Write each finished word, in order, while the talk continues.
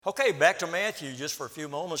Okay, back to Matthew just for a few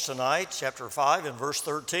moments tonight, chapter 5 and verse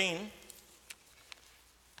 13.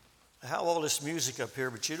 I have all this music up here,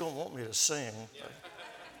 but you don't want me to sing.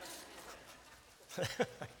 Yeah.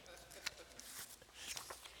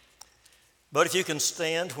 But if you can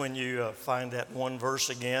stand when you find that one verse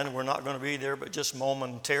again, we're not going to be there, but just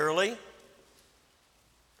momentarily.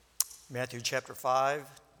 Matthew chapter 5,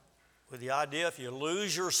 with the idea if you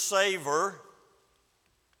lose your savor,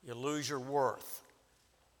 you lose your worth.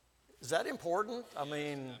 Is that important? I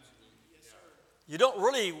mean, you don't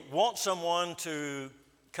really want someone to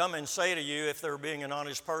come and say to you, if they're being an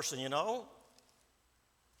honest person,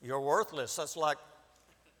 you're worthless. That's like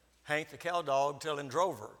Hank the cow dog telling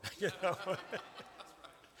Drover,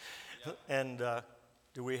 And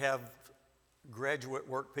do we have graduate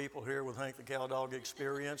work people here with Hank the cow dog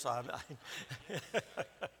experience?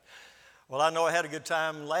 Well, I know I had a good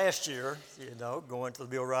time last year, going to the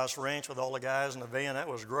Bill Rice Ranch with all the guys in the van. That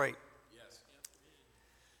was great. Yes.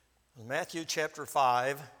 Matthew chapter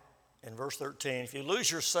 5 and verse 13. If you lose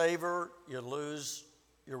your savor, you lose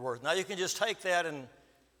your worth. Now, you can just take that and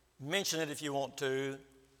mention it if you want to,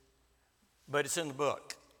 but it's in the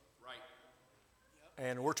book. Right. Yep.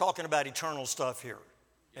 And we're talking about eternal stuff here.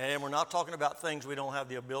 Yes. And we're not talking about things we don't have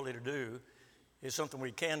the ability to do. It's something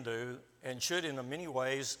we can do and should, in many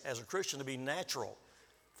ways, as a Christian, to be natural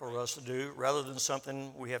for us to do rather than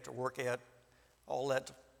something we have to work at all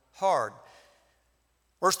that hard.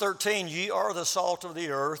 Verse 13, ye are the salt of the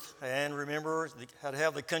earth. And remember how to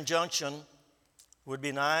have the conjunction. Would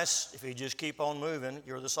be nice if you just keep on moving.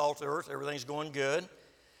 You're the salt of the earth. Everything's going good.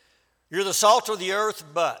 You're the salt of the earth,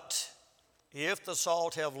 but if the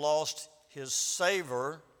salt have lost his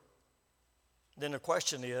savor, then the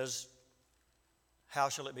question is, how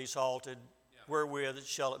shall it be salted? Yeah. Wherewith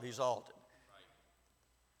shall it be salted? Right.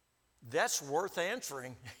 That's worth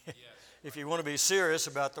answering yes. If you want to be serious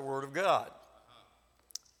about the Word of God.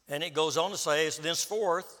 Uh-huh. And it goes on to say, it's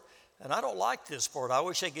thenceforth, and I don't like this part. I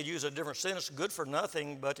wish they could use a different sentence, good for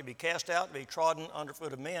nothing but to be cast out and be trodden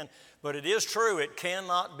underfoot of men. But it is true, it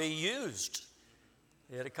cannot be used.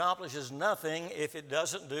 It accomplishes nothing if it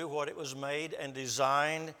doesn't do what it was made and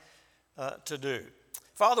designed to do.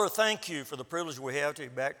 Father, thank you for the privilege we have to be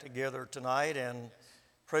back together tonight, and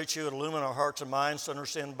pray that you would illumine our hearts and minds to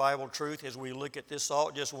understand Bible truth as we look at this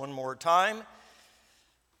salt just one more time.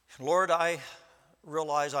 Lord, I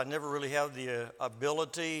realize I never really have the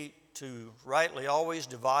ability to rightly always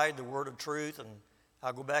divide the word of truth, and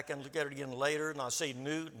I'll go back and look at it again later, and I see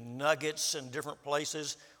new nuggets in different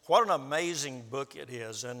places. What an amazing book it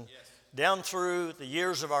is. And yes. Down through the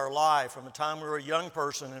years of our life, from the time we were a young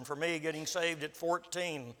person, and for me getting saved at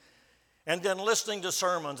 14, and then listening to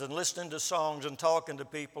sermons and listening to songs and talking to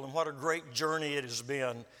people, and what a great journey it has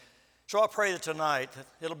been. So I pray that tonight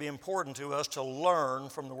it'll be important to us to learn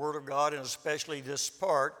from the Word of God, and especially this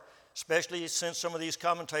part, especially since some of these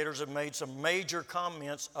commentators have made some major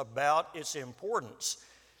comments about its importance,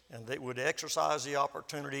 and they would exercise the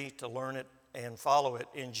opportunity to learn it and follow it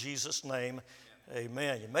in Jesus' name.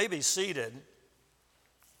 Amen. You may be seated.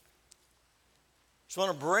 Just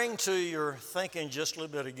want to bring to your thinking just a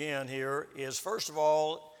little bit again here is, first of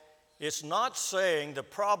all, it's not saying the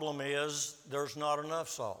problem is there's not enough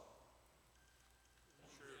salt.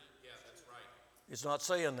 True. Yeah, that's right. It's not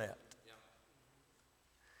saying that. Yeah.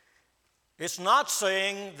 It's not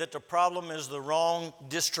saying that the problem is the wrong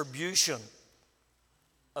distribution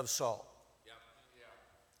of salt.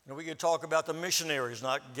 We could talk about the missionaries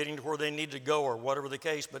not getting to where they need to go or whatever the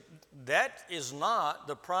case, but that is not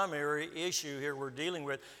the primary issue here we're dealing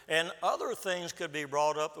with. And other things could be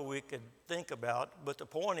brought up that we could think about, but the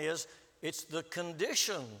point is it's the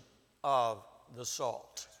condition of the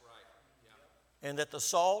salt. That's right. Yeah. And that the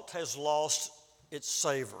salt has lost its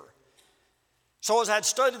savor. So as I'd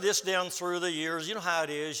studied this down through the years, you know how it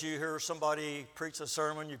is. You hear somebody preach a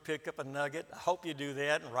sermon, you pick up a nugget. I hope you do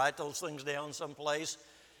that and write those things down someplace.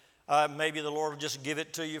 Maybe the Lord will just give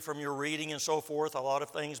it to you from your reading and so forth, a lot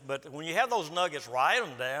of things. But when you have those nuggets, write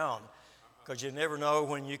them down, because you never know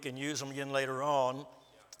when you can use them again later on.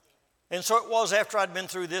 And so it was after I'd been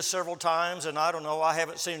through this several times, and I don't know, I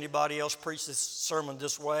haven't seen anybody else preach this sermon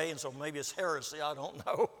this way, and so maybe it's heresy, I don't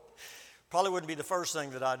know. Probably wouldn't be the first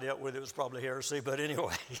thing that I dealt with, it was probably heresy, but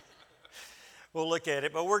anyway, we'll look at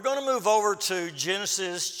it. But we're going to move over to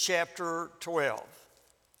Genesis chapter 12.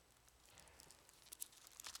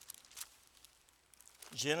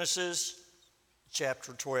 Genesis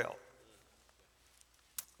chapter 12.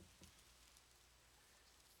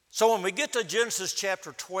 So when we get to Genesis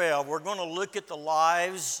chapter 12, we're going to look at the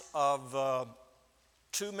lives of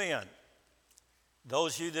two men.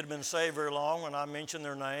 Those of you that have been saved very long, when I mention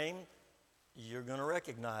their name, you're going to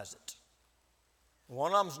recognize it.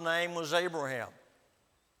 One of them's name was Abraham.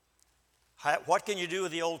 What can you do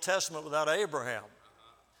with the Old Testament without Abraham?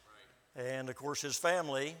 Right. And, of course, his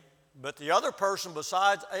family. But the other person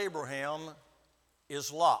besides Abraham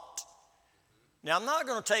is Lot. Now, I'm not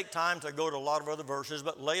going to take time to go to a lot of other verses,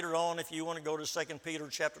 but later on, if you want to go to 2 Peter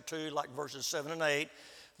chapter 2, like verses 7 and 8,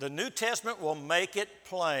 the New Testament will make it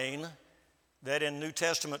plain that in New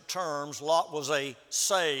Testament terms, Lot was a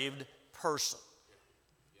saved person.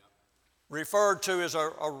 Referred to as a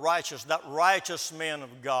righteous, that righteous man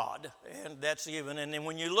of God. And that's even, and then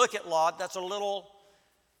when you look at Lot, that's a little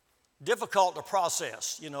difficult to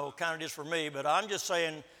process, kind of just for me, but I'm just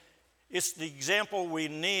saying it's the example we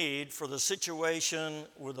need for the situation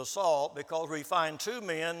with the salt, because we find two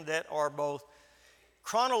men that are both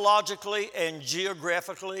chronologically and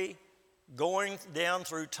geographically going down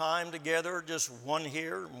through time together, just one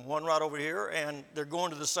here and one right over here, and they're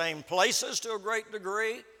going to the same places to a great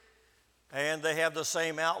degree, and they have the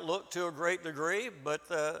same outlook to a great degree, but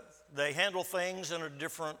they handle things in a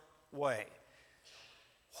different way.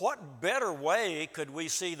 What better way could we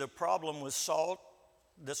see the problem with salt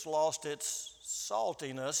that's lost its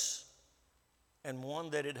saltiness and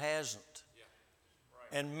one that it hasn't? Yeah.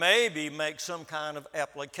 Right. And maybe make some kind of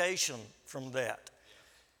application from that.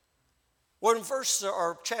 Well, in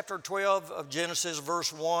chapter 12 of Genesis,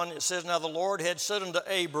 verse 1, it says, "Now the Lord had said unto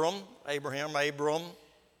Abram,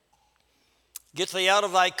 get thee out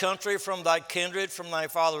of thy country, from thy kindred, from thy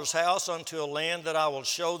father's house, unto a land that I will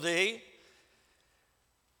show thee.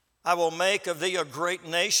 I will make of thee a great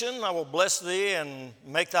nation. I will bless thee and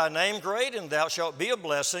make thy name great, and thou shalt be a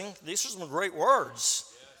blessing." These are some great words.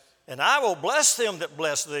 Yes. "And I will bless them that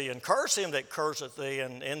bless thee, and curse him that curseth thee,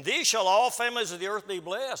 and in thee shall all families of the earth be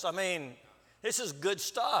blessed." I mean, this is good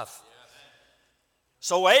stuff. Yes.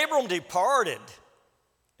 So Abram departed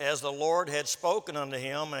as the Lord had spoken unto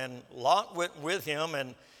him, and Lot went with him.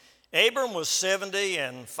 And Abram was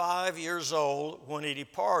 75 years old when he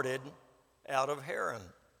departed out of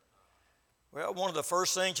Haran. Well, one of the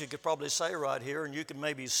first things you could probably say right here, and you can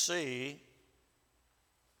maybe see,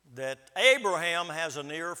 that Abraham has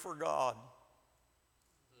an ear for God.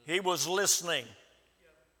 He was listening.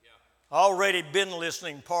 Already been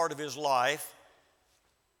listening part of his life.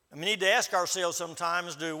 And we need to ask ourselves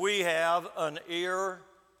sometimes, do we have an ear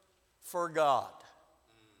for God?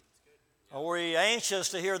 Are we anxious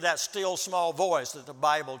to hear that still small voice that the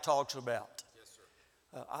Bible talks about? Yes,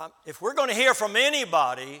 sir. If we're going to hear from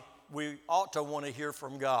anybody, we ought to want to hear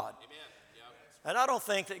from God. Amen. Yep. And I don't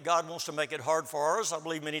think that God wants to make it hard for us. I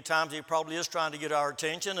believe many times he probably is trying to get our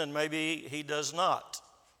attention, and maybe he does not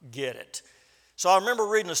get it. So I remember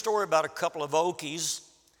reading a story about a couple of Okies.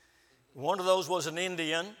 One of those was an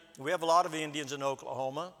Indian. We have a lot of Indians in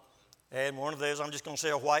Oklahoma. And one of those, I'm just going to say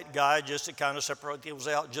a white guy, just to kind of separate things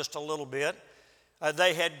out just a little bit.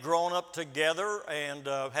 They had grown up together and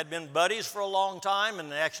had been buddies for a long time,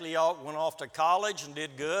 and they actually all went off to college and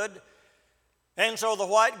did good. And so the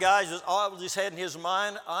white guy just had in his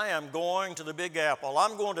mind, I am going to the Big Apple.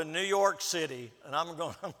 I'm going to New York City, and I'm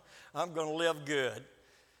going to live good.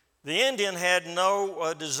 The Indian had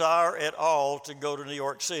no desire at all to go to New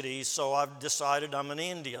York City, so I've decided I'm an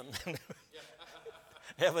Indian.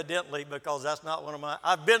 Evidently, because that's not one of my...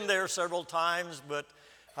 I've been there several times, but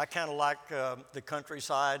I kind of like the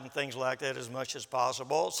countryside and things like that as much as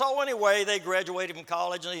possible. So anyway, they graduated from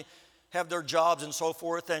college and they have their jobs and so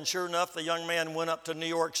forth. And sure enough, the young man went up to New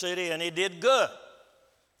York City and he did good.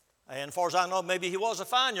 And as far as I know, maybe he was a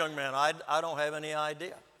fine young man. I don't have any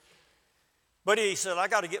idea. But he said, I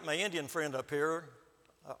got to get my Indian friend up here.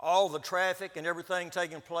 All the traffic and everything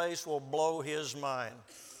taking place will blow his mind.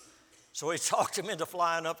 So he talked him into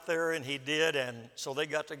flying up there, and he did, and so they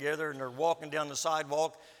got together, and they're walking down the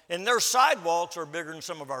sidewalk, and their sidewalks are bigger than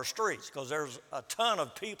some of our streets because there's a ton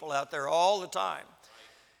of people out there all the time.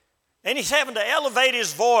 And he's having to elevate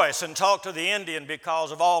his voice and talk to the Indian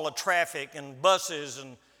because of all the traffic and buses.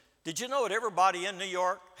 And did you know that everybody in New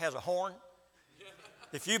York has a horn?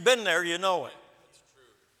 If you've been there, you know it.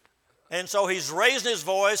 And so he's raising his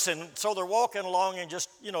voice, and so they're walking along and just,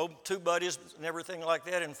 two buddies and everything like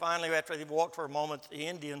that. And finally, after they've walked for a moment, the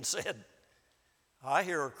Indian said, I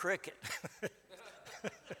hear a cricket.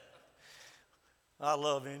 I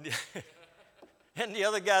love India. And the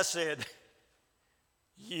other guy said,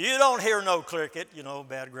 you don't hear no cricket,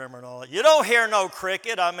 bad grammar and all that. You don't hear no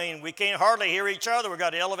cricket. I mean, we can't hardly hear each other. We got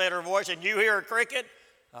to elevate our voice, and you hear a cricket?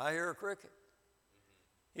 I hear a cricket.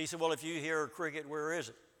 He said, well, if you hear a cricket, where is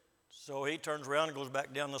it? So he turns around and goes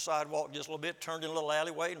back down the sidewalk just a little bit, turned in a little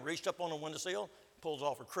alleyway, and reached up on the windowsill, pulls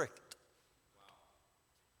off a cricket.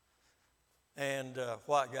 Wow. And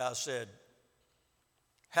white guy said,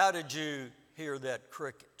 How did you hear that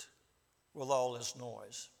cricket with all this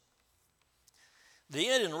noise? The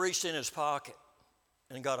Indian reached in his pocket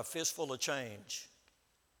and got a fistful of change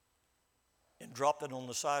and dropped it on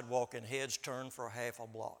the sidewalk, and heads turned for half a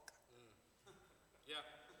block. Yeah.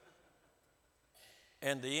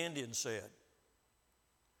 And the Indian said,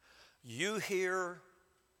 "You hear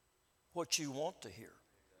what you want to hear."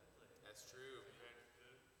 That's true.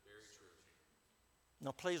 Very true.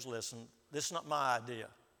 Now, please listen. This is not my idea.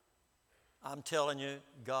 I'm telling you,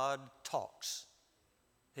 God talks.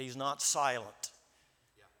 He's not silent.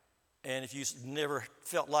 Yeah. And if you never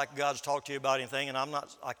felt like God's talked to you about anything, and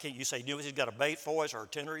you say, he's got a bait voice or a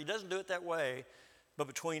tenor. He doesn't do it that way. But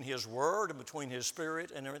between His Word and between His Spirit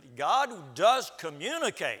and everything, God does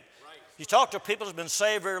communicate. Right. You talk to people who've been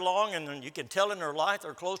saved very long, and you can tell in their life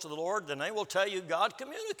they're close to the Lord, then they will tell you God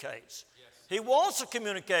communicates. Yes. He wants to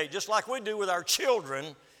communicate, just like we do with our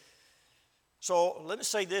children. So let me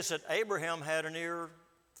say this, that Abraham had an ear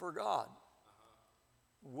for God.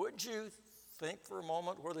 Would you think for a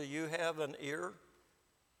moment whether you have an ear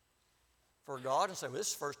for God and say, well, this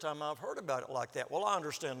is the first time I've heard about it like that? Well, I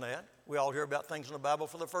understand that. We all hear about things in the Bible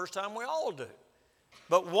for the first time. We all do.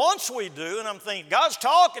 But once we do, and I'm thinking, God's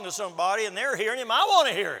talking to somebody and they're hearing Him, I want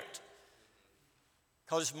to hear it.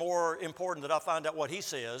 Because it's more important that I find out what He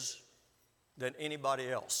says than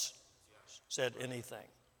anybody else said anything.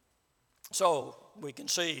 So we can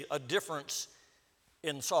see a difference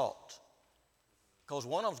in salt. Because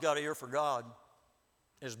one of them's got an ear for God,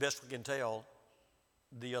 as best we can tell,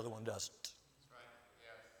 the other one doesn't. That's right. Yeah.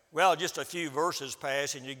 Well, just a few verses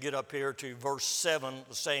pass, and you get up here to verse 7,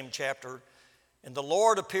 the same chapter. And the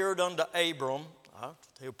Lord appeared unto Abram.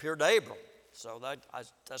 He appeared to Abram. So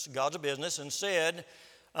that's God's business. And said,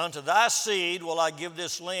 unto thy seed will I give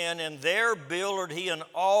this land, and there builded he an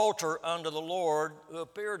altar unto the Lord who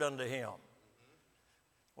appeared unto him.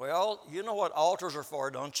 Well, you know what altars are for,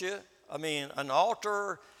 don't you? I mean, an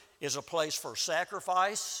altar is a place for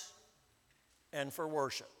sacrifice and for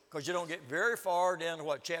worship. Because you don't get very far down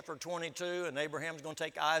to chapter 22, and Abraham's going to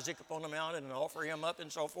take Isaac up on the mountain and offer him up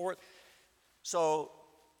and so forth. So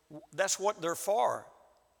that's what they're for.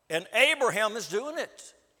 And Abraham is doing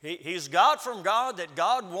it. He's got from God that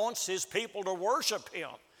God wants His people to worship Him.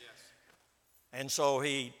 Yes. And so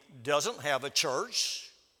he doesn't have a church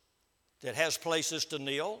that has places to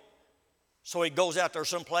kneel. So he goes out there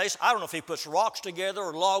someplace. I don't know if he puts rocks together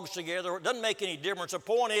or logs together. It doesn't make any difference. The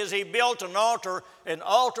point is he built an altar, and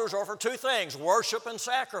altars are for two things, worship and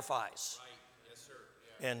sacrifice. Right. Yes, sir.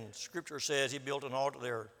 Yeah. And Scripture says he built an altar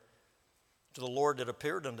there to the Lord that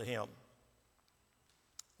appeared unto him.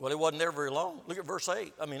 Well, he wasn't there very long. Look at verse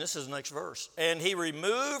 8. This is the next verse. And he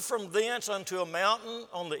removed from thence unto a mountain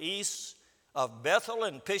on the east of Bethel,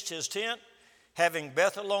 and pitched his tent, having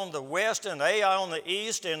Bethel on the west and Ai on the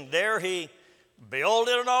east, and there he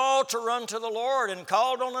builded an altar unto the Lord and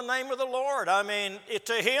called on the name of the Lord.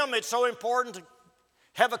 To him it's so important to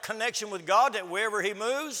have a connection with God that wherever he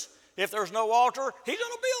moves, if there's no altar, he's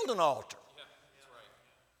going to build an altar. Yeah, that's right.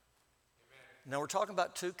 Amen. Now we're talking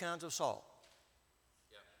about two kinds of salt.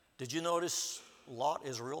 Yeah. Did you notice Lot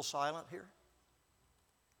is real silent here?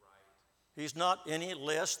 Right. He's not any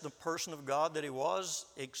less the person of God that he was,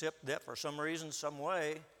 except that for some reason, some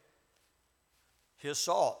way, his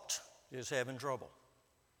salt is having trouble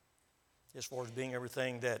as far as being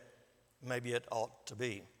everything that maybe it ought to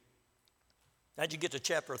be. How'd you get to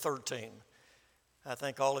chapter 13? I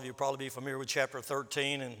think all of you probably be familiar with chapter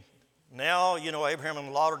 13. And now, Abraham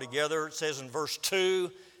and Lot are together. It says in verse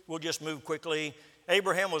 2, we'll just move quickly.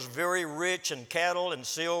 Abraham was very rich in cattle and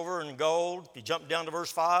silver and gold. If you jump down to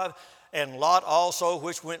verse 5, and Lot also,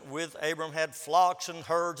 which went with Abram, had flocks and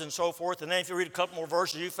herds and so forth. And then if you read a couple more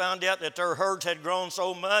verses, you found out that their herds had grown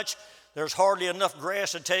so much, there's hardly enough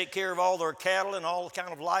grass to take care of all their cattle and all the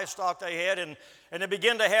kind of livestock they had. And they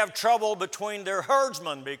began to have trouble between their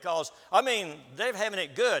herdsmen because, they're having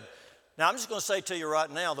it good. Now, I'm just going to say to you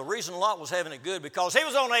right now, the reason Lot was having it good because he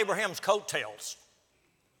was on Abraham's coattails.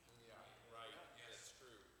 Yeah, right. Yeah, that's true.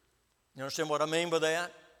 You understand what I mean by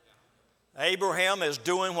that? Abraham is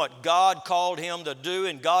doing what God called him to do,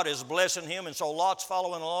 and God is blessing him, and so Lot's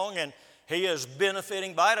following along, and he is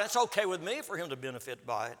benefiting by it. It's okay with me for him to benefit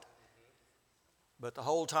by it. But the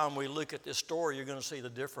whole time we look at this story, you're going to see the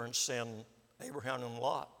difference in Abraham and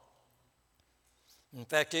Lot. In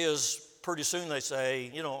fact is, pretty soon they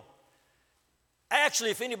say,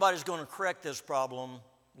 actually, if anybody's going to correct this problem,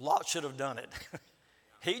 Lot should have done it.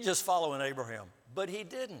 He's just following Abraham, but he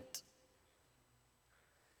didn't.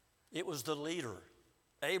 It was the leader,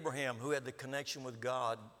 Abraham, who had the connection with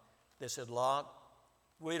God that said, Lot,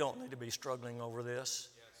 we don't need to be struggling over this.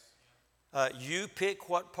 Yes. You pick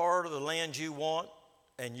what part of the land you want,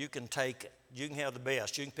 and you can take it. You can have the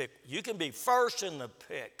best. You can pick. You can be first in the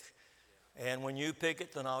pick. And when you pick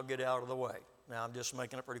it, then I'll get out of the way. Now, I'm just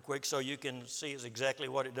making it pretty quick so you can see it's exactly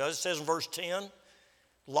what it does. It says in verse 10,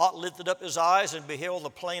 Lot lifted up his eyes and beheld the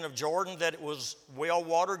plain of Jordan, that it was well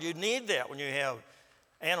watered. You need that when you have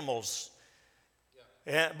animals.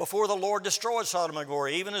 And before the Lord destroyed Sodom and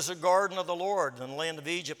Gomorrah, even as the garden of the Lord in the land of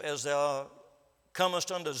Egypt, as thou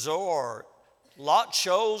comest unto Zoar. Lot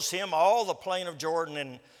shows him all the plain of Jordan,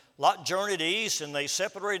 and Lot journeyed east, and they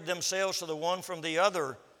separated themselves to the one from the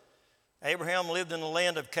other. Abraham lived in the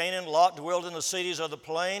land of Canaan. Lot dwelled in the cities of the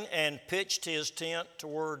plain and pitched his tent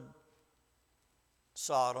toward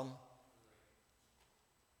Sodom.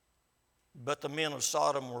 But the men of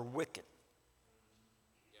Sodom were wicked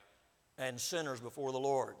and sinners before the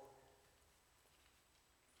Lord.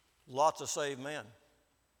 Lot's a saved man.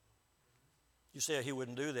 You say he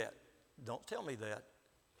wouldn't do that. Don't tell me that.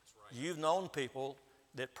 That's right. You've known people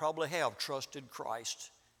that probably have trusted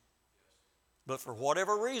Christ, but for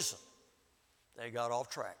whatever reason, they got off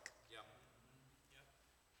track.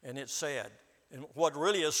 And it's sad. And what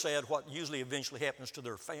really is sad, what usually eventually happens to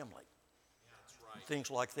their family. That's right. Things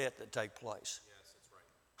like that take place. Yes, that's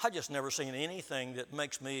right. I just never seen anything that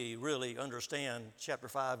makes me really understand chapter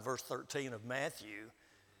 5, verse 13 of Matthew,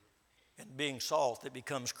 and being salt that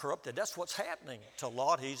becomes corrupted. That's what's happening to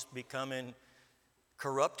Lot. He's becoming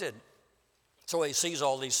corrupted. So he sees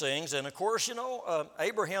all these things. And of course,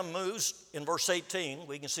 Abraham moves in verse 18.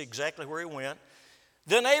 We can see exactly where he went.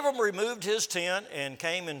 Then Abram removed his tent and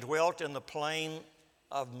came and dwelt in the plain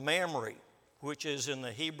of Mamre, which is in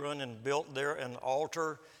the Hebron, and built there an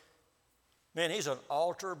altar. Man, he's an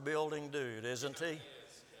altar building dude, isn't he?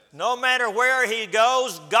 No matter where he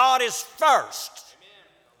goes, God is first.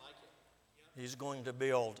 He's going to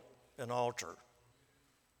build an altar.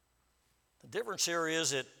 The difference here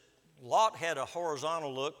is that Lot had a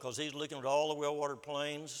horizontal look because he's looking at all the well-watered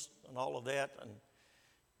plains and all of that,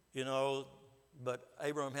 but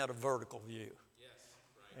Abraham had a vertical view. Yes,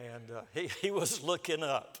 right. And he was looking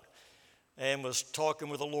up and was talking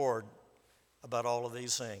with the Lord about all of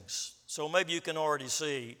these things. So maybe you can already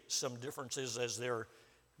see some differences as they're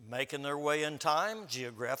making their way in time,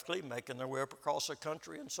 geographically, making their way up across the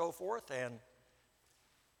country and so forth. And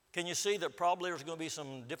can you see that probably there's going to be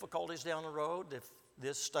some difficulties down the road if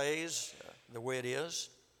this stays the way it is?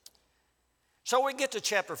 So we get to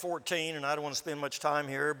chapter 14, and I don't want to spend much time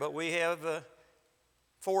here, but we have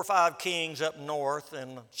 4 or 5 kings up north,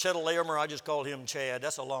 and Chedorlaomer, I just call him Chad.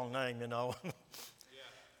 That's a long name,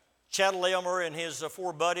 Chedorlaomer and his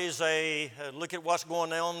 4 buddies, they look at what's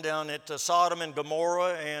going on down at Sodom and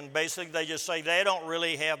Gomorrah, and basically they just say they don't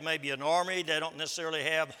really have maybe an army, they don't necessarily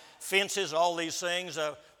have fences, all these things.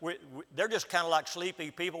 They're just kind of like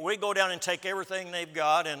sleepy people. We go down and take everything they've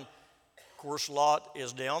got, and of course Lot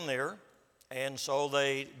is down there, and so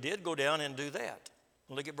they did go down and do that.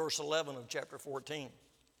 Look at verse 11 of chapter 14.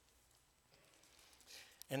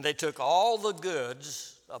 And they took all the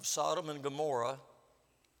goods of Sodom and Gomorrah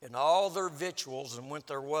and all their victuals and went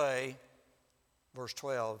their way, verse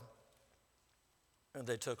 12, and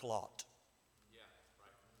they took Lot.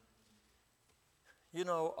 Yeah,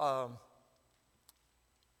 right.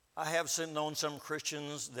 I have known some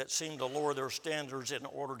Christians that seem to lower their standards in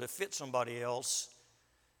order to fit somebody else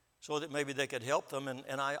so that maybe they could help them,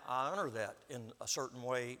 and I honor that in a certain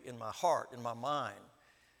way in my heart, in my mind.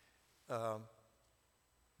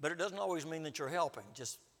 But it doesn't always mean that you're helping.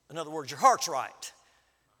 Just, in other words, your heart's right.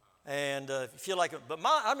 And you feel like it. But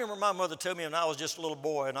I remember my mother told me when I was just a little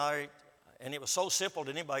boy, and it was so simple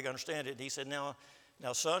that anybody could understand it. He said, now,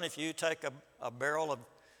 son, if you take a barrel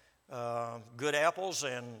of good apples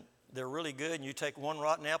and they're really good, and you take one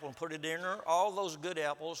rotten apple and put it in there, all those good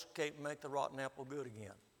apples can't make the rotten apple good again. Yeah,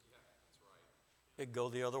 that's right. It'd go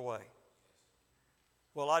the other way.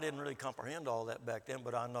 Well, I didn't really comprehend all that back then,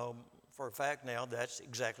 but I know for a fact now that's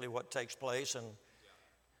exactly what takes place,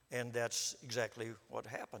 and that's exactly what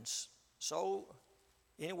happens. So,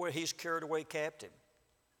 anyway, he's carried away captive.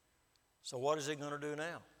 So what is he going to do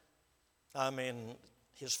now? I mean,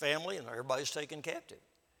 his family and everybody's taken captive.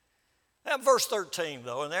 Now, verse 13,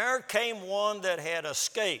 though, and there came one that had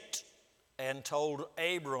escaped and told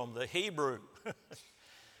Abram, the Hebrew.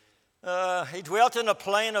 He dwelt in the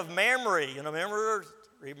plain of Mamre.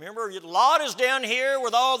 Remember, Lot is down here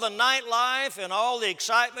with all the nightlife and all the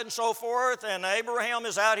excitement and so forth, and Abraham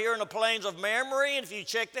is out here in the plains of Mamre, and if you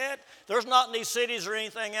check that, there's not any cities or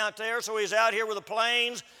anything out there, so he's out here with the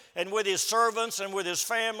plains and with his servants and with his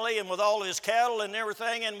family and with all of his cattle and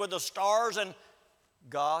everything and with the stars and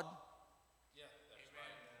God. Yeah, that's right.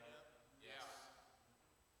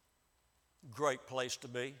 great place to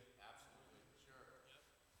be.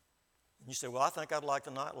 And you say, well, I think I'd like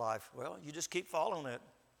the nightlife. Well, you just keep following it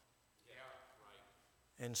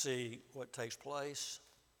and see what takes place.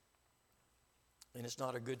 And it's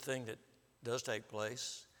not a good thing that does take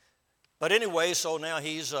place. But anyway, so now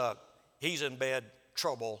he's in bad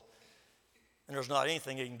trouble, and there's not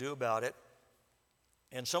anything he can do about it.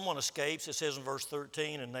 And someone escapes, it says in verse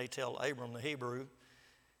 13, and they tell Abram the Hebrew,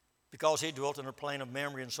 because he dwelt in a plain of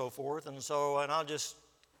memory and so forth. And I'll just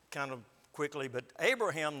kind of quickly, but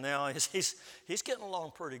Abraham now, he's getting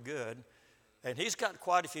along pretty good. And he's got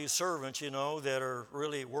quite a few servants, that are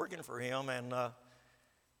really working for him. And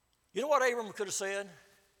you know what Abram could have said?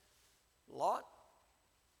 Lot,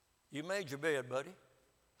 you made your bed, buddy.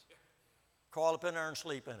 Crawl up in there and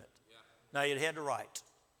sleep in it. Now, you'd had the right.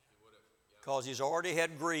 Because he's already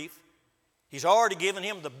had grief. He's already given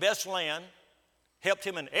him the best land, helped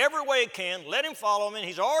him in every way he can, let him follow him, and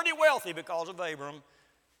he's already wealthy because of Abram,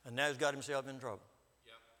 and now he's got himself in trouble.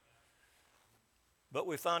 Yep. But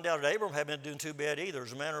we found out that Abram hadn't been doing too bad either.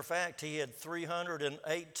 As a matter of fact, he had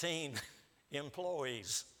 318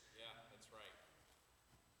 employees. Yeah, that's right.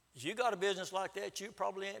 If you got a business like that, you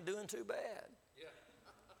probably ain't doing too bad. Yeah.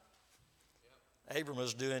 Yep. Abram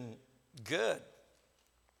was doing good.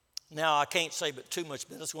 Now, I can't say but too much,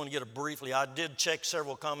 but I just want to get it briefly. I did check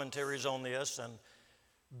several commentaries on this, and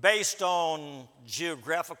based on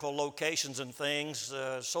geographical locations and things,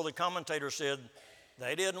 so the commentator said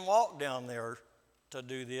they didn't walk down there to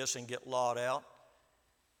do this and get Lot out.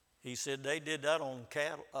 He said they did that on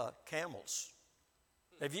camels.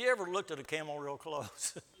 Have you ever looked at a camel real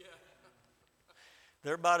close? Yeah.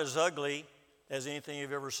 They're about as ugly as anything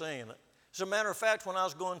you've ever seen. As a matter of fact, when I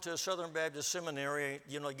was going to Southern Baptist Seminary,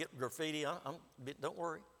 get graffiti, don't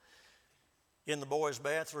worry, in the boys'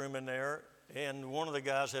 bathroom in there, and one of the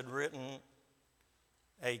guys had written,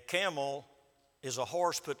 a camel is a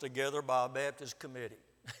horse put together by a Baptist committee.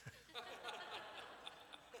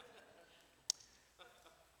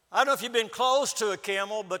 I don't know if you've been close to a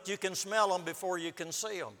camel, but you can smell them before you can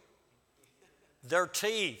see them. Their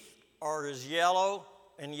teeth are as yellow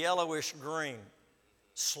and yellowish green,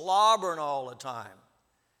 slobbering all the time.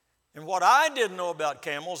 And what I didn't know about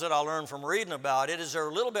camels that I learned from reading about it is they're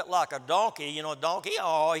a little bit like a donkey. A donkey,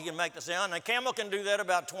 he can make the sound. And a camel can do that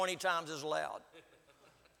about 20 times as loud.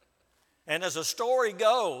 And as the story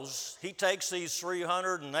goes, he takes these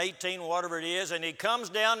 318, whatever it is, and he comes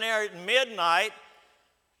down there at midnight.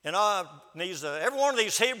 And every one of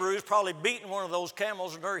these Hebrews probably beaten one of those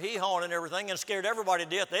camels and they're hee-hawing and everything and scared everybody to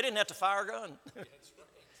death. They didn't have to fire a gun.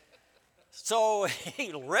 So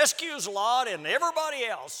he rescues Lot and everybody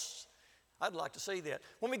else. I'd like to see that.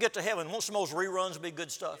 When we get to heaven, won't some of those reruns be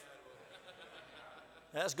good stuff?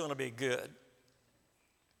 That's going to be good.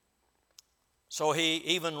 So he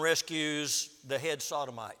even rescues the head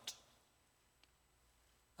sodomite.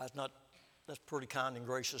 That's pretty kind and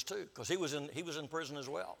gracious too, because he was in prison as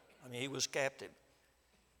well. He was captive.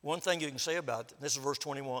 One thing you can say about it, this is verse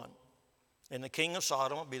 21. And the king of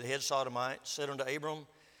Sodom, be the head sodomite, said unto Abram,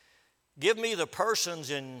 give me the persons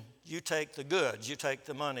and you take the goods, you take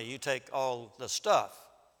the money, you take all the stuff.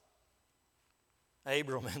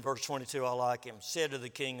 Abram, in verse 22, I like him, said to the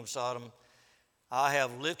king of Sodom, I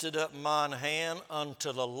have lifted up mine hand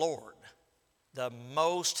unto the Lord, the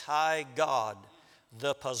Most High God,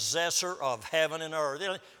 the possessor of heaven and earth.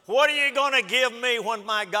 What are you going to give me when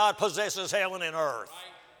my God possesses heaven and earth? Right.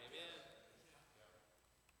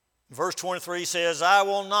 Verse 23 says, I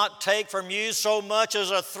will not take from you so much as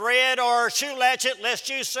a thread or a shoe latchet, lest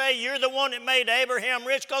you say you're the one that made Abraham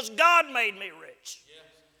rich, because God made me rich. Yes.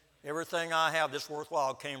 Everything I have that's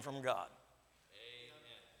worthwhile came from God.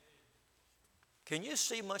 Amen. Can you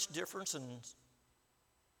see much difference in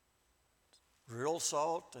real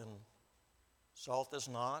salt and salt that's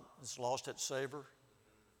not? It's lost its savor.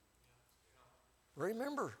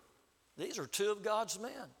 Remember, these are two of God's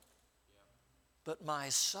men. But my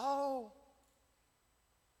soul,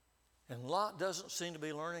 and Lot doesn't seem to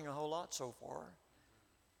be learning a whole lot so far,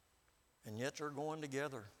 and yet they're going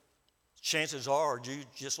together. Chances are, you,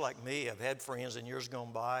 just like me, have had friends in years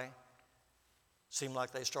gone by, seemed like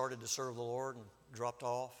they started to serve the Lord and dropped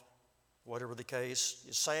off. Whatever the case,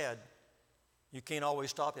 it's sad. You can't always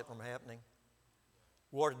stop it from happening.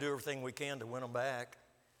 We ought to do everything we can to win them back,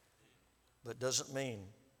 but doesn't mean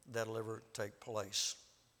that'll ever take place.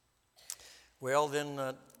 Well, then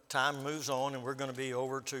time moves on, and we're going to be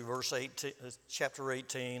over to verse 18, chapter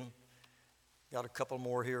 18. Got a couple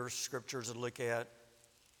more here, scriptures to look at.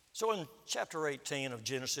 So in chapter 18 of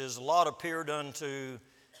Genesis, Lot appeared unto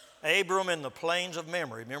Abram in the plains of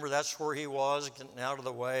Mamre. Remember, that's where he was, getting out of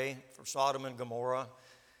the way from Sodom and Gomorrah.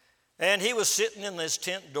 And he was sitting in this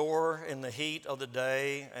tent door in the heat of the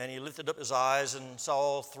day, and he lifted up his eyes and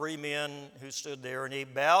saw three men who stood there, and he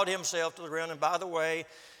bowed himself to the ground. And by the way,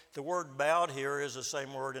 the word bowed here is the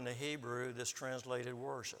same word in the Hebrew that's translated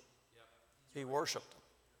worship. He worshiped them,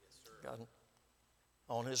 God,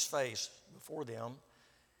 on his face before them.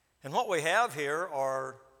 And what we have here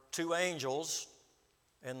are two angels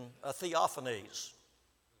and a theophanies.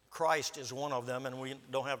 Christ is one of them, and we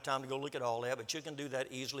don't have time to go look at all that, but you can do that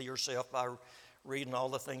easily yourself by reading all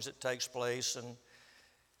the things that takes place.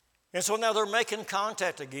 And so now they're making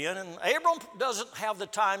contact again, and Abram doesn't have the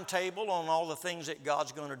timetable on all the things that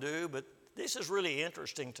God's going to do, but this is really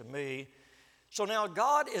interesting to me. So now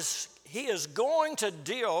He is going to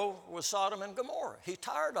deal with Sodom and Gomorrah. He's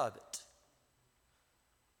tired of it.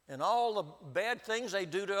 And all the bad things they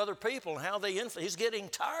do to other people and how they influence. He's getting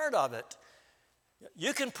tired of it.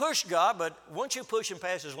 You can push God, but once you push him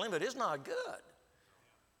past his limit, it's not good.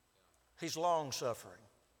 He's long-suffering.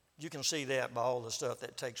 You can see that by all the stuff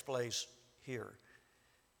that takes place here.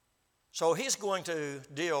 So he's going to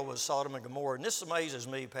deal with Sodom and Gomorrah. And this amazes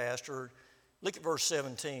me, Pastor. Look at verse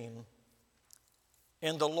 17.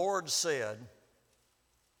 And the Lord said,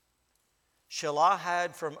 shall I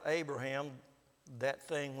hide from Abraham that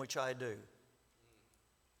thing which I do?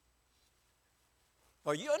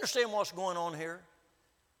 Now, you understand what's going on here?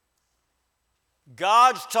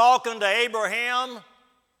 God's talking to Abraham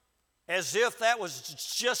as if that was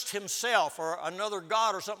just himself or another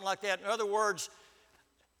God or something like that. In other words,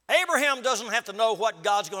 Abraham doesn't have to know what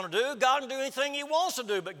God's going to do. God can do anything he wants to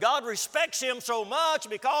do, but God respects him so much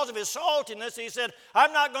because of his saltiness. He said,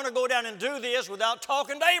 I'm not going to go down and do this without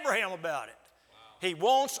talking to Abraham about it. Wow. He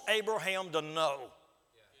wants Abraham to know.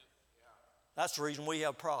 That's the reason we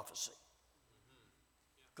have prophecy,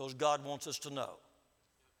 because God wants us to know.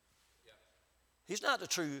 He's not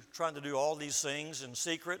trying to do all these things in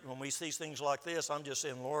secret. When we see things like this, I'm just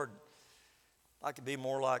saying, Lord, I could be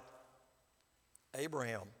more like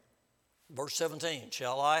Abraham. Verse 17,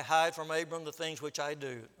 shall I hide from Abram the things which I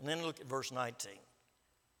do? And then look at verse 19.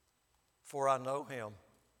 For I know him.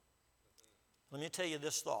 Let me tell you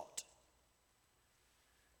this thought.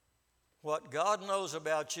 What God knows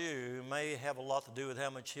about you may have a lot to do with how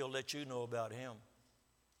much he'll let you know about him.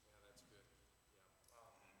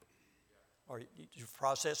 Are you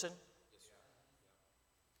processing? Yes, sir.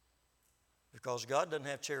 Because God doesn't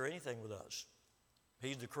have to share anything with us.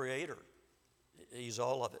 He's the creator. He's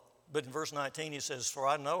all of it. But in verse 19 he says, for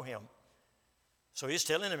I know him. So he's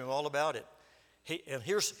telling him all about it. And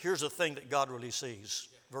here's the thing that God really sees.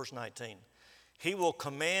 Verse 19. He will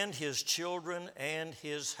command his children and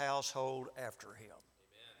his household after him. Amen.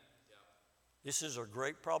 Yeah. This is a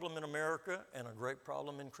great problem in America and a great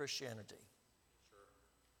problem in Christianity.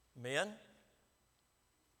 Sure. Men,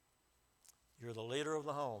 you're the leader of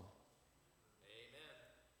the home.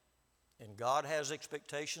 Amen. And God has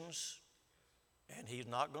expectations, and he's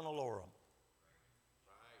not going to lower them.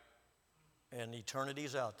 Right. And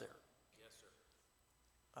eternity's out there. Yes,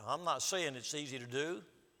 sir. I'm not saying it's easy to do,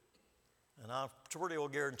 and I pretty well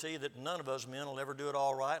guarantee that none of us men will ever do it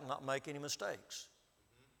all right and not make any mistakes.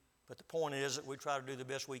 But the point is that we try to do the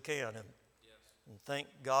best we can, and thank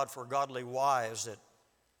God for godly wives that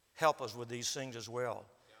help us with these things as well.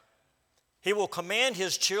 He will command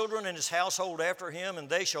his children and his household after him, and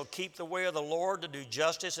they shall keep the way of the Lord to do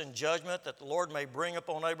justice and judgment, that the Lord may bring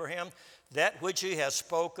upon Abraham that which he has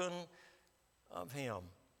spoken of him.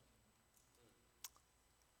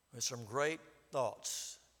 With some great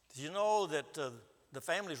thoughts. Did you know that the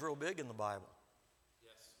family is real big in the Bible?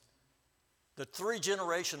 Yes. The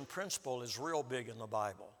three-generation principle is real big in the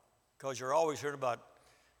Bible, because you're always hearing about,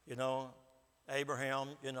 Abraham,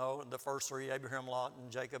 the first three, Abraham, Lot, and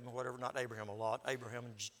Jacob, and whatever, not Abraham and Lot, Abraham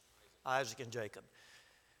and Isaac and Jacob.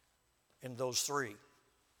 And those three.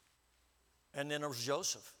 And then there was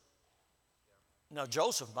Joseph. Now,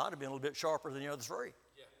 Joseph might have been a little bit sharper than the other three.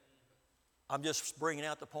 I'm just bringing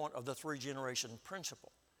out the point of the three-generation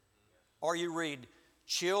principle. Or you read,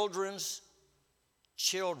 children's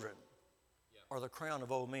children are the crown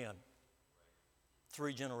of old men.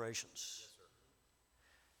 3 generations.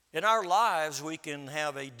 In our lives, we can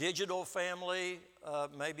have a digital family,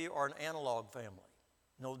 maybe, or an analog family.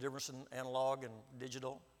 No difference in analog and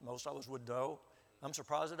digital. Most of us would know. I'm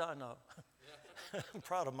surprised that I know. I'm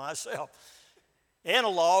proud of myself.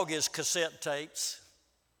 Analog is cassette tapes.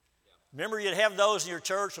 Remember, you'd have those in your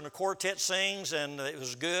church when the quartet sings and it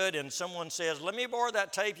was good, and someone says, let me borrow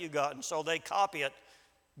that tape you got, and so they copy it,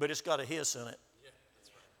 but it's got a hiss in it.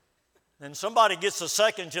 Then somebody gets the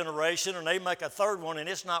second generation and they make a third one and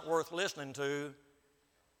it's not worth listening to.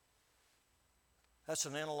 That's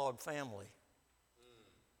an analog family.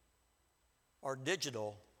 are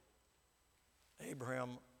digital,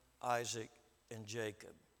 Abraham, Isaac, and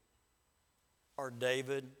Jacob, are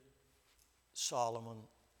David, Solomon,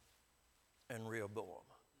 and Rehoboam.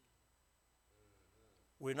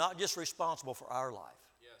 We're not just responsible for our life.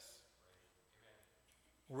 Yes.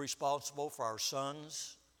 We're responsible for our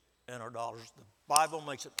sons and our daughters. The Bible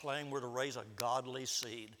makes it plain we're to raise a godly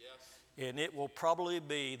seed. Yes. And it will probably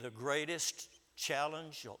be the greatest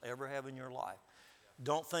challenge you'll ever have in your life.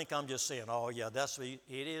 Don't think I'm just saying, oh yeah, it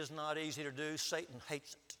is not easy to do. Satan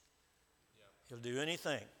hates it. He'll do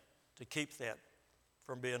anything to keep that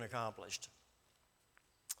from being accomplished.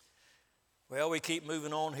 Well, we keep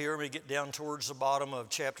moving on here and we get down towards the bottom of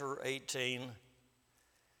chapter 18.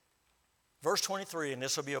 Verse 23, and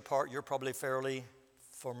this will be a part you're probably fairly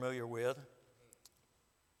familiar with.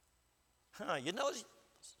 You know,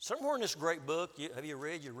 somewhere in this great book, have you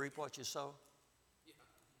read, you reap what you sow? Yeah.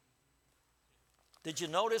 Did you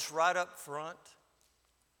notice right up front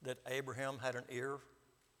that Abraham had an ear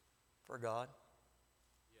for God?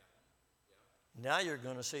 Yeah. Now you're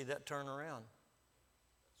going to see that turn around.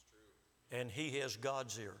 That's true. And he has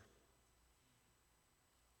God's ear.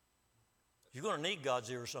 You're going to need God's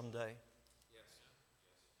ear someday. Yes.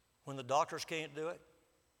 When the doctors can't do it,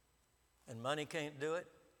 and money can't do it,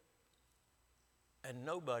 and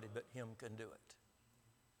nobody but him can do it.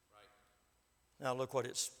 Right. Now look what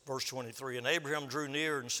it's, verse 23. And Abraham drew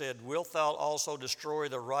near and said, wilt thou also destroy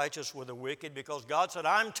the righteous with the wicked? Because God said,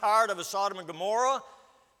 I'm tired of Sodom and Gomorrah.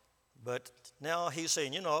 But now he's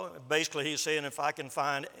saying, basically he's saying, if I can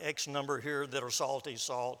find X number here that are salty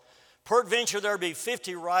salt, peradventure there be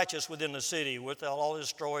 50 righteous within the city. Wilt thou all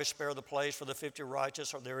destroy, spare the place for the 50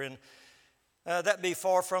 righteous? Are therein that be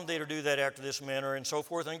far from thee to do that after this manner, and so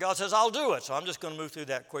forth. And God says, I'll do it. So I'm just going to move through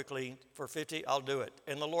that quickly. For 50, I'll do it.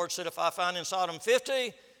 And the Lord said, if I find in Sodom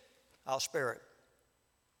 50, I'll spare it.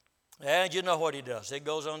 And you know what he does. It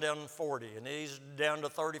goes on down to 40, and he's down to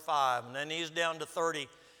 35, and then he's down to 30.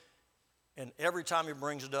 And every time he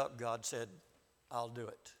brings it up, God said, I'll do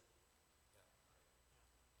it.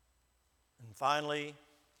 And finally,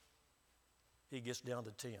 he gets down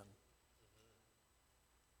to 10.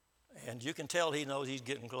 And you can tell he knows he's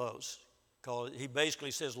getting close. Because he basically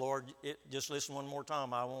says, Lord, just listen one more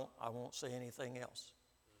time. I won't say anything else.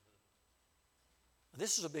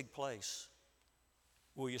 This is a big place.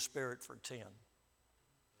 Will you spare it for 10?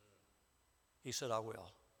 He said, I will.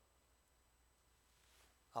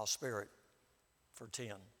 I'll spare it for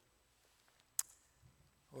 10.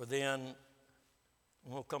 Well, then,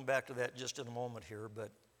 we'll come back to that just in a moment here,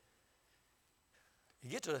 but you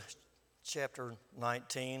get to chapter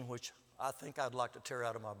 19, which I think I'd like to tear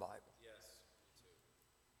out of my Bible. Yes, me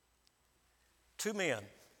too. 2 men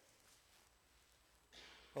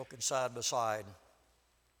walking side by side.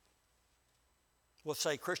 We'll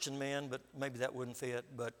say Christian men, but maybe that wouldn't fit,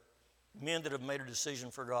 but men that have made a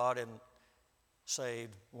decision for God and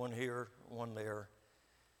saved, one here, one there.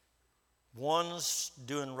 One's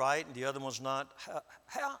doing right and the other one's not.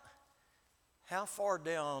 How far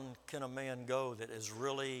down can a man go that has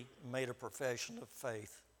really made a profession of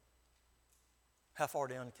faith? How far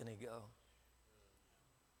down can he go?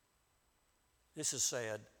 This is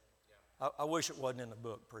sad. Yeah. I wish it wasn't in the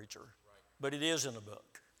book, preacher, but it is in the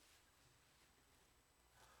book.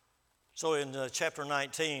 So in chapter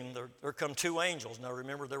 19, there come 2 angels. Now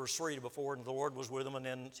remember, there were 3 before, and the Lord was with them, and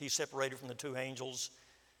then he separated from the 2 angels.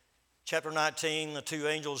 Chapter 19, the 2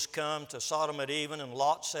 angels come to Sodom at even, and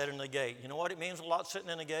Lot sat in the gate. You know what it means, Lot sitting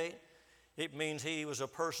in the gate? It means he was a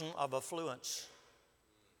person of affluence.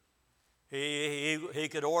 He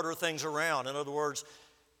could order things around. In other words,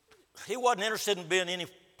 he wasn't interested in being any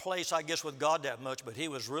place, I guess, with God that much, but he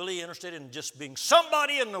was really interested in just being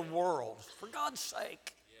somebody in the world, for God's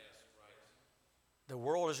sake. Yes, right. The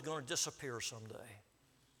world is going to disappear someday.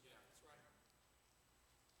 Yeah, that's right.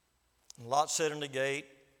 And Lot sat in the gate.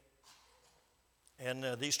 And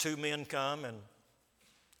these 2 men come, and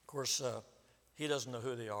of course, he doesn't know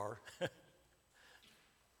who they are.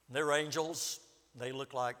 They're angels. They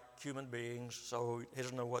look like human beings, so he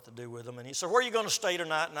doesn't know what to do with them. And he said, where are you going to stay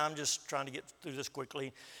tonight? And I'm just trying to get through this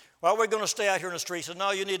quickly. Well, we're going to stay out here in the street. He said,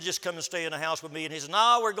 no, you need to just come and stay in the house with me. And he said,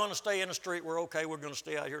 no, we're going to stay in the street. We're okay. We're going to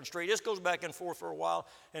stay out here in the street. This goes back and forth for a while.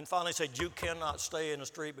 And finally said, you cannot stay in the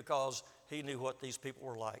street, because he knew what these people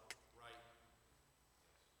were like.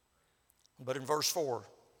 But in verse 4,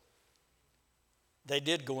 they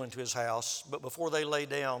did go into his house, but before they lay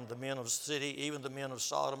down, the men of the city, even the men of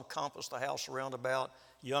Sodom, compassed the house around about,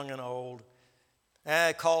 young and old,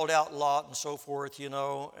 and called out Lot and so forth,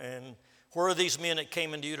 and where are these men that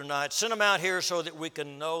came into you tonight? Send them out here so that we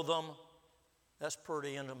can know them. That's a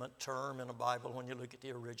pretty intimate term in the Bible when you look at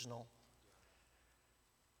the original.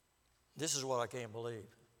 This is what I can't believe,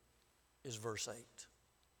 is verse 8.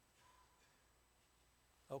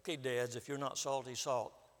 Okay, dads, if you're not salty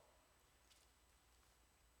salt,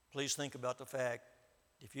 please think about the fact,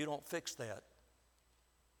 if you don't fix that,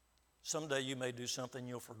 someday you may do something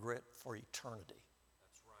you'll regret for eternity.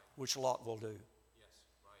 That's right. Which Lot will do. Yes,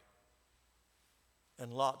 right.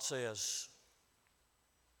 And Lot says,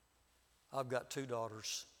 I've got 2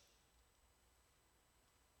 daughters,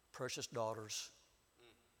 precious daughters.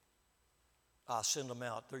 I send them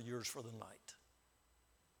out. They're yours for the night.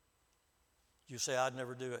 You say, I'd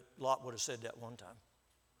never do it. Lot would have said that one time.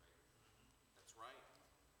 That's right.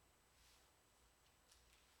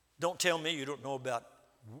 Don't tell me you don't know about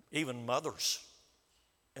even mothers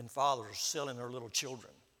and fathers selling their little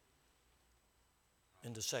children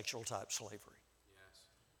into sexual type slavery. Yes.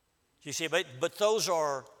 You see, but those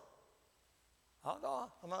are, I'm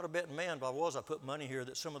not a betting man, but I put money here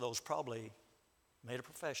that some of those probably made a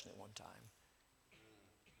profession at one time.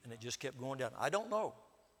 And it just kept going down. I don't know,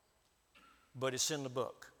 but it's in the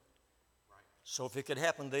book. Right. So if it could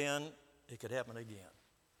happen then, it could happen again.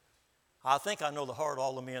 I think I know the heart of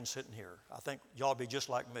all the men sitting here. I think y'all be just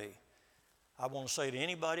like me. I want to say to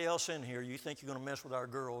anybody else in here, you think you're going to mess with our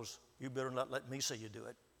girls, you better not let me see you do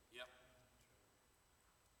it. Yep.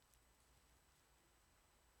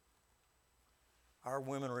 Our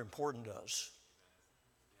women are important to us.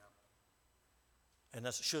 Yep. And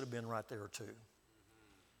that should have been right there too.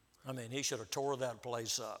 I mean, he should have tore that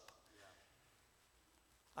place up.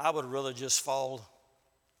 Yeah. I would rather just fall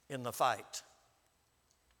in the fight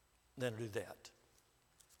than do that.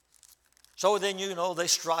 So then, they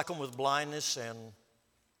strike them with blindness, and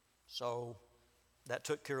so that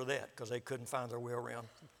took care of that because they couldn't find their way around.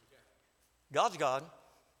 God's God.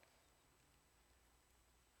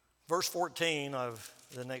 Verse 14 of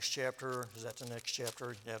the next chapter, is that the next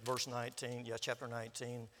chapter? Yeah, verse 19, chapter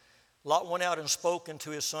 19. Lot went out and spoke unto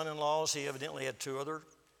his son-in-laws. He evidently had 2 other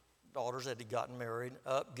daughters that had gotten married.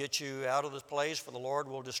 Up, get you out of this place, for the Lord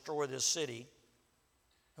will destroy this city.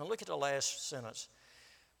 Now look at the last sentence.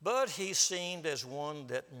 But he seemed as one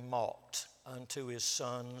that mocked unto his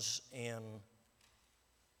sons-in-law.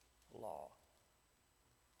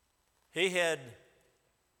 He had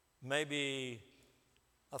maybe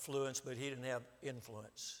affluence, but he didn't have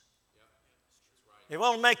influence. It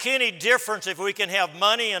won't make any difference if we can have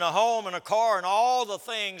money and a home and a car and all the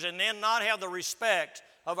things and then not have the respect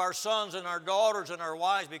of our sons and our daughters and our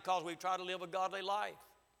wives because we try to live a godly life.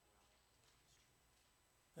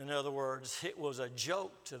 In other words, it was a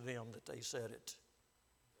joke to them that they said it.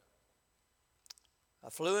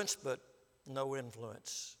 Affluence, but no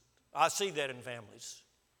influence. I see that in families.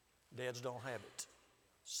 Dads don't have it.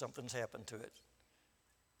 Something's happened to it.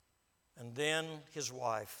 And then his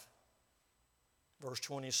wife. Verse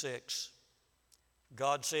 26,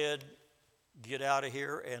 God said, get out of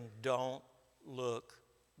here and don't look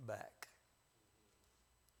back.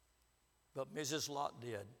 But Mrs. Lot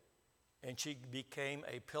did, and she became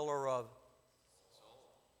a pillar of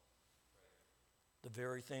the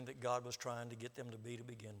very thing that God was trying to get them to be to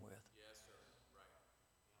begin with. Yes, sir.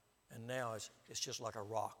 Right. And now it's just like a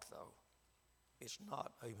rock, though. It's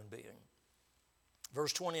not a human being.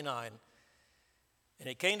 Verse 29, and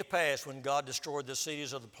it came to pass when God destroyed the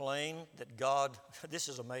cities of the plain that God, this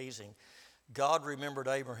is amazing, God remembered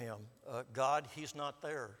Abraham. God, he's not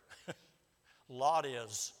there. Lot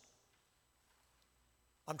is.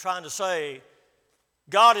 I'm trying to say,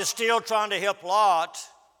 God is still trying to help Lot,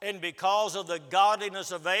 and because of the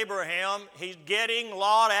godliness of Abraham, he's getting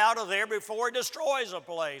Lot out of there before he destroys a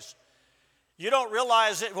place. You don't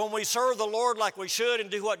realize that when we serve the Lord like we should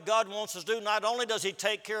and do what God wants us to do, not only does he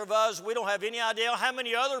take care of us, we don't have any idea how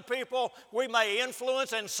many other people we may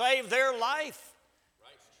influence and save their life.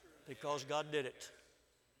 Right. Because God did it.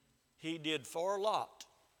 He did for Lot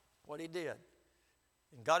what he did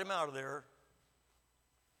and got him out of there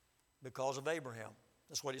because of Abraham.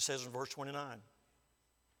 That's what it says in verse 29.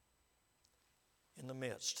 In the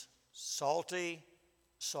midst. Salty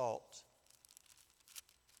salt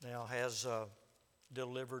now has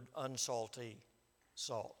delivered unsalty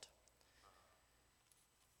salt.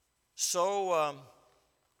 So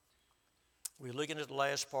we're looking at the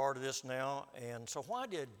last part of this now. And so why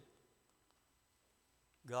did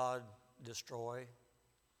God destroy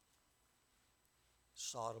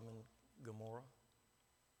Sodom and Gomorrah?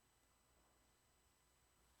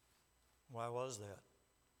 Why was that?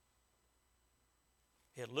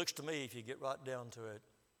 It looks to me, if you get right down to it,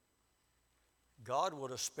 God would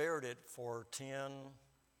have spared it for 10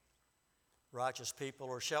 righteous people,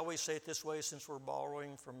 or shall we say it this way since we're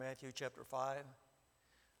borrowing from Matthew chapter 5?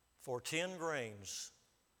 For 10 grains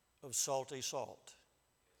of salty salt.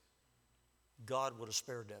 God would have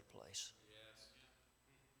spared that place. Yes.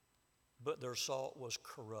 But their salt was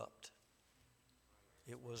corrupt.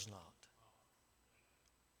 It was not.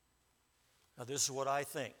 Now, this is what I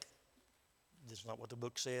think. This is not what the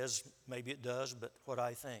book says. Maybe it does, but what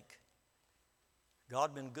I think.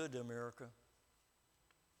 God been good to America.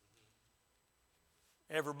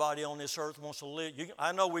 Everybody on this earth wants to live.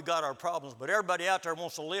 I know we got our problems, but everybody out there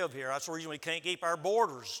wants to live here. That's the reason we can't keep our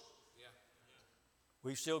borders. Yeah.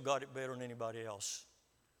 We've still got it better than anybody else.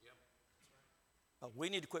 Yep. But we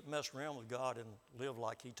need to quit messing around with God and live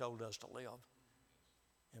like He told us to live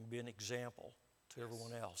and be an example to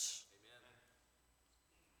everyone else. Amen.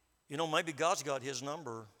 You know, maybe God's got His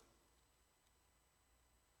number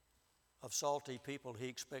of salty people He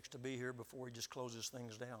expects to be here before He just closes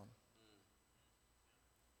things down.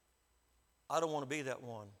 I don't want to be that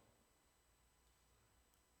one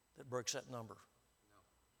that breaks that number.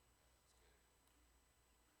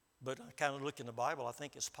 But I kind of look in the Bible, I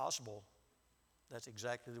think it's possible that's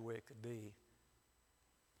exactly the way it could be.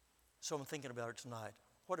 So I'm thinking about it tonight.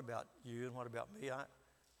 What about you and what about me?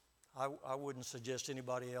 I wouldn't suggest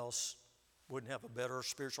anybody else wouldn't have a better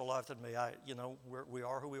spiritual life than me. We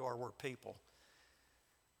are who we are. We're people.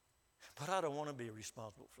 But I don't want to be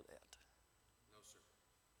responsible for that. No, sir.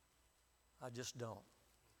 I just don't.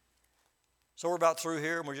 So we're about through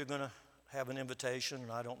here, and we're just going to have an invitation,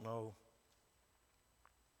 and I don't know.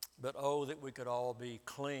 But oh, that we could all be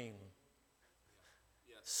clean,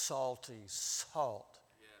 Yes. salty, salt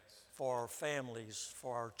Yes. for our families,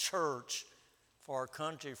 for our church, for our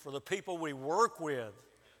country, for the people we work with.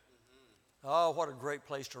 Oh, what a great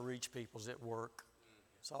place to reach people is at work.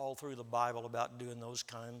 It's all through the Bible about doing those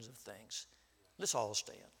kinds of things. Let's all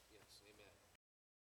stand.